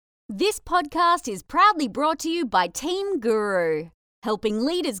This podcast is proudly brought to you by Team Guru, helping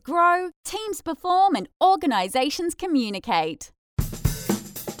leaders grow, teams perform, and organisations communicate.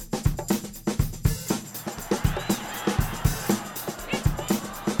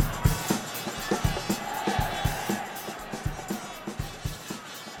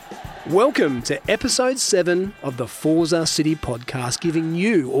 Welcome to episode 7 of the Forza City podcast, giving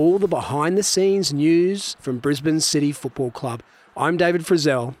you all the behind-the-scenes news from Brisbane City Football Club. I'm David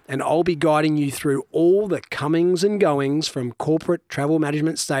Frizzell, and I'll be guiding you through all the comings and goings from Corporate Travel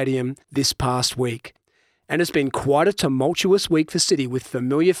Management Stadium this past week. And it's been quite a tumultuous week for City, with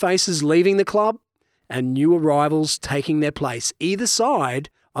familiar faces leaving the club and new arrivals taking their place, either side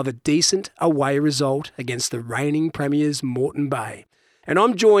of a decent away result against the reigning premiers Moreton Bay. And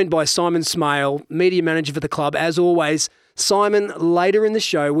I'm joined by Simon Smale, Media Manager for the club. As always, Simon, later in the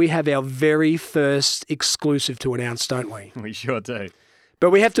show, we have our very first exclusive to announce, don't we? We sure do.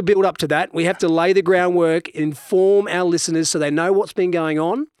 But we have to build up to that. We have to lay the groundwork, inform our listeners so they know what's been going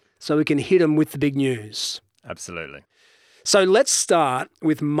on, so we can hit them with the big news. Absolutely. So let's start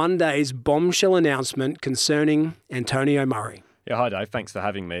with Monday's bombshell announcement concerning Antonio Murray. Yeah, hi Dave, thanks for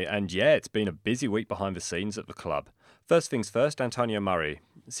having me. And yeah, it's been a busy week behind the scenes at the club. First things first, Antonio Murray,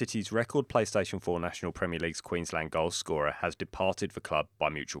 City's record PlayStation 4 National Premier League's Queensland goal scorer, has departed the club by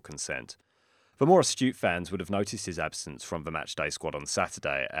mutual consent. The more astute fans would have noticed his absence from the matchday squad on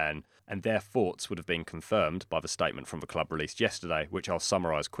Saturday, and their thoughts would have been confirmed by the statement from the club released yesterday, which I'll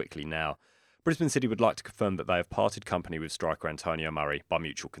summarise quickly now. Brisbane City would like to confirm that they have parted company with striker Antonio Murray by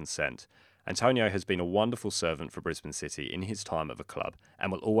mutual consent. Antonio has been a wonderful servant for Brisbane City in his time at the club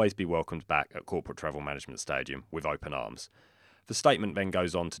and will always be welcomed back at Corporate Travel Management Stadium with open arms. The statement then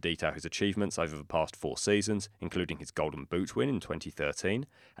goes on to detail his achievements over the past 4 seasons, including his Golden Boot win in 2013,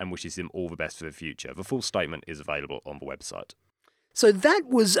 and wishes him all the best for the future. The full statement is available on the website. So that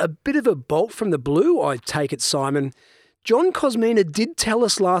was a bit of a bolt from the blue, I take it, Simon. John Kosmina did tell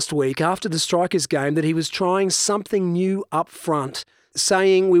us last week after the Strikers game that he was trying something new up front,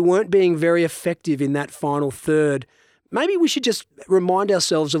 saying we weren't being very effective in that final third. Maybe we should just remind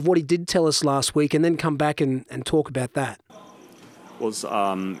ourselves of what he did tell us last week and then come back and talk about that. It was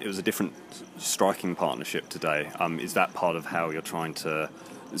a different striking partnership today. Is that part of how you're trying to,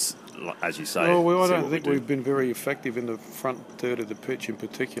 as you say... Well, I don't think we've been very effective in the front third of the pitch in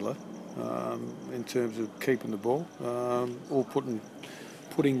particular, in terms of keeping the ball, or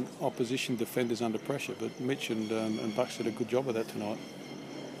putting opposition defenders under pressure. But Mitch and Bucks did a good job of that tonight.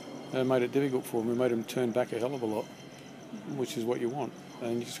 And made it difficult for them. We made them turn back a hell of a lot, which is what you want.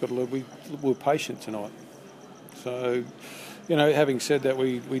 And you just got to learn. We were patient tonight. So, having said that,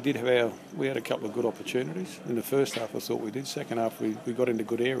 we had a couple of good opportunities. In the first half, I thought we did. Second half, we got into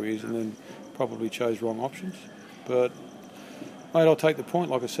good areas and then probably chose wrong options. But, mate, I'll take the point,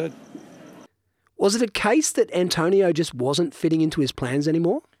 like I said. Was it a case that Antonio just wasn't fitting into his plans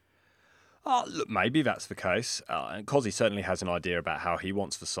anymore? Look, maybe that's the case. Cosy certainly has an idea about how he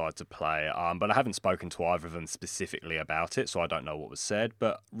wants the side to play, but I haven't spoken to either of them specifically about it, so I don't know what was said.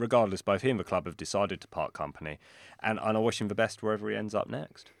 But regardless, both he and the club have decided to part company, and I wish him the best wherever he ends up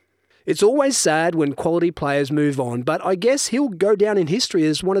next. It's always sad when quality players move on, but I guess he'll go down in history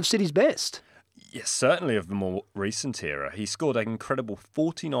as one of City's best. Yes, certainly of the more recent era. He scored an incredible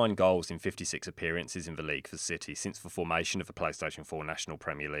 49 goals in 56 appearances in the league for City since the formation of the PlayStation 4 National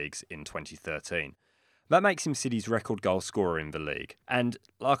Premier Leagues in 2013. That makes him City's record goal scorer in the league. And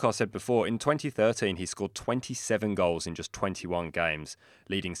like I said before, in 2013 he scored 27 goals in just 21 games,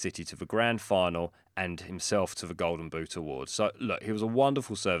 leading City to the grand final and himself to the Golden Boot Award. So look, he was a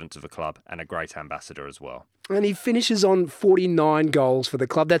wonderful servant to the club and a great ambassador as well. And he finishes on 49 goals for the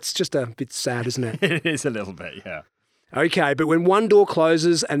club. That's just a bit sad, isn't it? It is a little bit, yeah. Okay, but when one door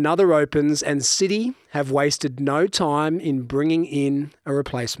closes, another opens, and City have wasted no time in bringing in a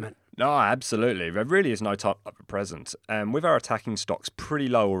replacement. No, absolutely. There really is no time at present. And with our attacking stocks pretty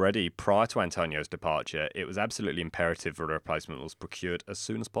low already prior to Antonio's departure, it was absolutely imperative that a replacement was procured as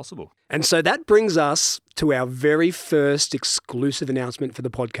soon as possible. And so that brings us to our very first exclusive announcement for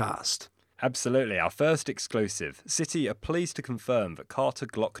the podcast. Absolutely. Our first exclusive. City are pleased to confirm that Carter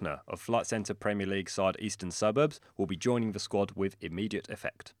Glockner of Flight Centre Premier League side Eastern Suburbs will be joining the squad with immediate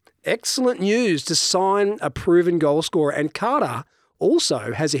effect. Excellent news to sign a proven goal scorer, and Carter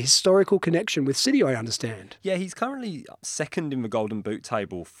also has a historical connection with City, I understand. Yeah, he's currently second in the Golden Boot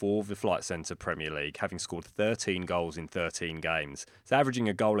table for the Flight Centre Premier League, having scored 13 goals in 13 games. He's averaging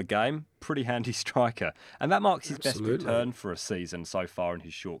a goal a game, pretty handy striker, and that marks his best return for a season so far in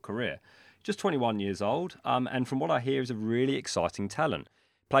his short career. Just 21 years old, and from what I hear is a really exciting talent.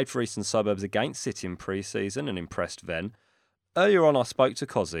 Played for Eastern Suburbs against City in pre-season and impressed then. Earlier on, I spoke to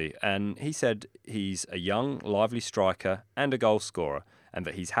Cozzy, and he said he's a young, lively striker and a goal scorer, and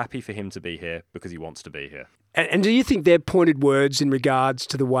that he's happy for him to be here because he wants to be here. And do you think they're pointed words in regards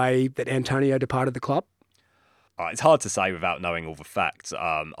to the way that Antonio departed the club? It's hard to say without knowing all the facts.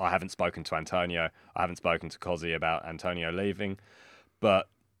 I haven't spoken to Antonio. I haven't spoken to Cozzy about Antonio leaving. But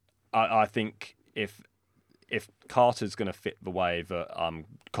I think if Carter's going to fit the way that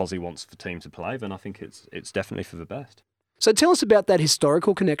Cozzy wants the team to play, then I think it's definitely for the best. So tell us about that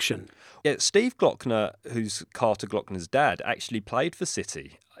historical connection. Yeah, Steve Glockner, who's Carter Glockner's dad, actually played for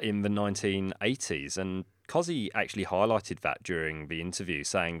City in the 1980s, and Cozzy actually highlighted that during the interview,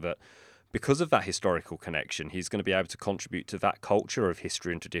 saying that because of that historical connection, he's going to be able to contribute to that culture of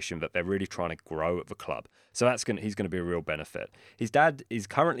history and tradition that they're really trying to grow at the club. So he's going to be a real benefit. His dad is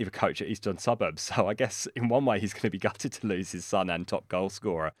currently the coach at Eastern Suburbs, so I guess in one way he's going to be gutted to lose his son and top goal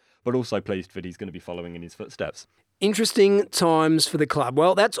scorer, but also pleased that he's going to be following in his footsteps. Interesting times for the club.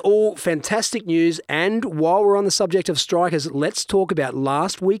 Well, that's all fantastic news. And while we're on the subject of strikers, let's talk about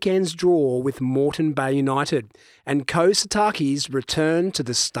last weekend's draw with Moreton Bay United and Ko Sataki's return to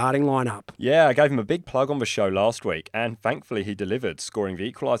the starting lineup. Yeah, I gave him a big plug on the show last week, and thankfully he delivered, scoring the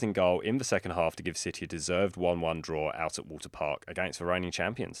equalising goal in the second half to give City a deserved 1-1 draw out at Walter Park against the reigning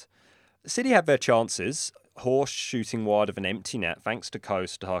champions. City had their chances. Horse shooting wide of an empty net thanks to Ko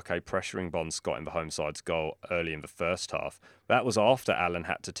Satake pressuring Bon Scott in the home side's goal early in the first half. That was after Allen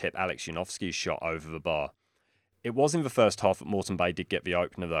had to tip Alex Janowski's shot over the bar. It was in the first half that Moreton Bay did get the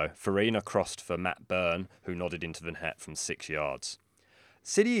opener though. Farina crossed for Matt Byrne, who nodded into the net from 6 yards.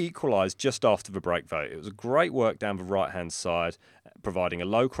 City equalised just after the break though. It was a great work down the right-hand side, providing a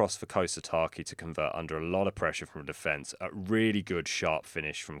low cross for Ko Satake to convert under a lot of pressure from defence. A really good sharp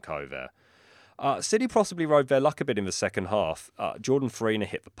finish from Ko there. City possibly rode their luck a bit in the second half. Jordan Farina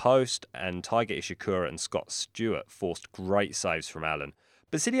hit the post, and Tiger Ishikura and Scott Stewart forced great saves from Allen.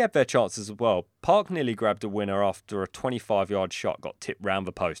 But City had their chances as well. Park nearly grabbed a winner after a 25-yard shot got tipped round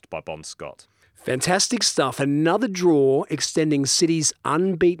the post by Bon Scott. Fantastic stuff. Another draw extending City's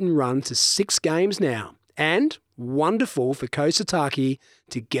unbeaten run to 6 games now. And wonderful for Ko Satake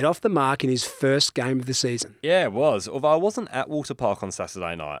to get off the mark in his first game of the season. Yeah, it was. Although I wasn't at Walter Park on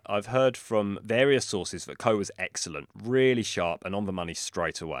Saturday night, I've heard from various sources that Ko was excellent, really sharp and on the money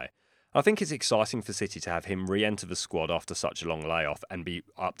straight away. I think it's exciting for City to have him re-enter the squad after such a long layoff and be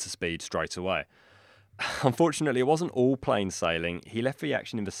up to speed straight away. Unfortunately, it wasn't all plain sailing. He left the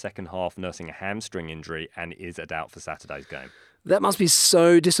action in the second half nursing a hamstring injury and is a doubt for Saturday's game. That must be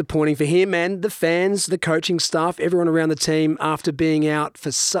so disappointing for him and the fans, the coaching staff, everyone around the team after being out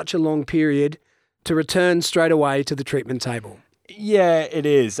for such a long period to return straight away to the treatment table. Yeah, it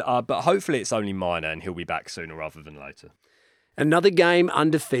is, but hopefully it's only minor and he'll be back sooner rather than later. Another game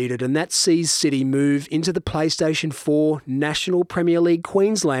undefeated, and that sees City move into the PlayStation 4 National Premier League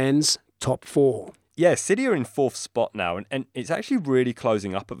Queensland's top 4. Yeah, City are in 4th spot now, and it's actually really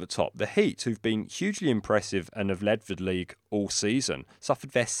closing up at the top. The Heat, who've been hugely impressive and have led the league all season,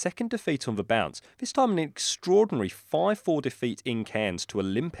 suffered their second defeat on the bounce, this time an extraordinary 5-4 defeat in Cairns to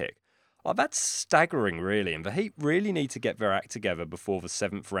Olympic. Oh, that's staggering, really, and the Heat really need to get their act together before the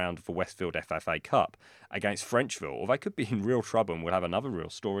 7th round of the Westfield FFA Cup against Frenchville, or they could be in real trouble and we'll have another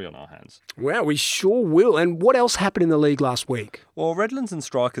real story on our hands. Well, we sure will. And what else happened in the league last week? Well, Redlands and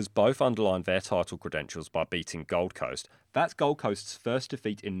Strikers both underlined their title credentials by beating Gold Coast. That's Gold Coast's first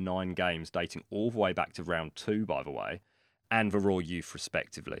defeat in 9 games, dating all the way back to round 2, by the way, and the Raw Youth,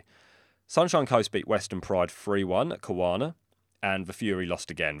 respectively. Sunshine Coast beat Western Pride 3-1 at Kawana. And the Fury lost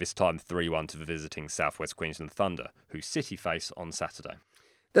again, this time 3-1 to the visiting South West Queensland Thunder, who City face on Saturday.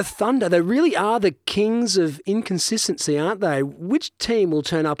 The Thunder, they really are the kings of inconsistency, aren't they? Which team will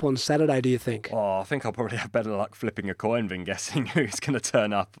turn up on Saturday, do you think? Oh, I think I'll probably have better luck flipping a coin than guessing who's going to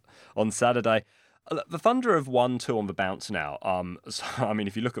turn up on Saturday. The Thunder have 1-2 on the bounce now. So, I mean,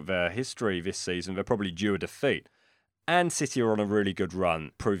 if you look at their history this season, they're probably due a defeat. And City are on a really good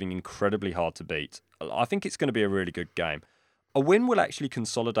run, proving incredibly hard to beat. I think it's going to be a really good game. A win will actually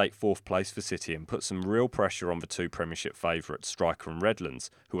consolidate 4th place for City and put some real pressure on the 2 Premiership favourites, Striker and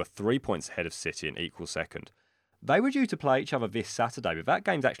Redlands, who are 3 points ahead of City and equal second. They were due to play each other this Saturday, but that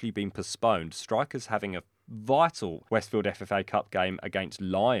game's actually been postponed. Strikers having a vital Westfield FFA Cup game against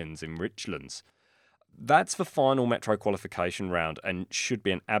Lions in Richlands. That's the final Metro qualification round and should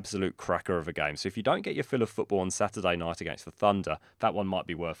be an absolute cracker of a game. So if you don't get your fill of football on Saturday night against the Thunder, that one might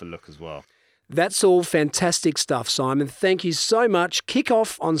be worth a look as well. That's all fantastic stuff, Simon. Thank you so much.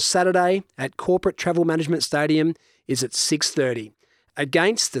 Kick-off on Saturday at Corporate Travel Management Stadium is at 6:30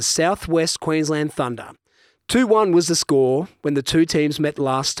 against the South West Queensland Thunder. 2-1 was the score when the two teams met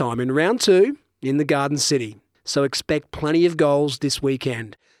last time in round 2 in the Garden City. so expect plenty of goals this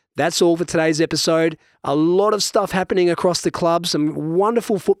weekend. That's all for today's episode. A lot of stuff happening across the club, some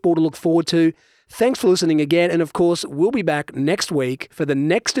wonderful football to look forward to. Thanks for listening again, and of course, we'll be back next week for the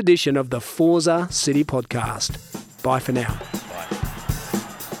next edition of the Forza City Podcast. Bye for now.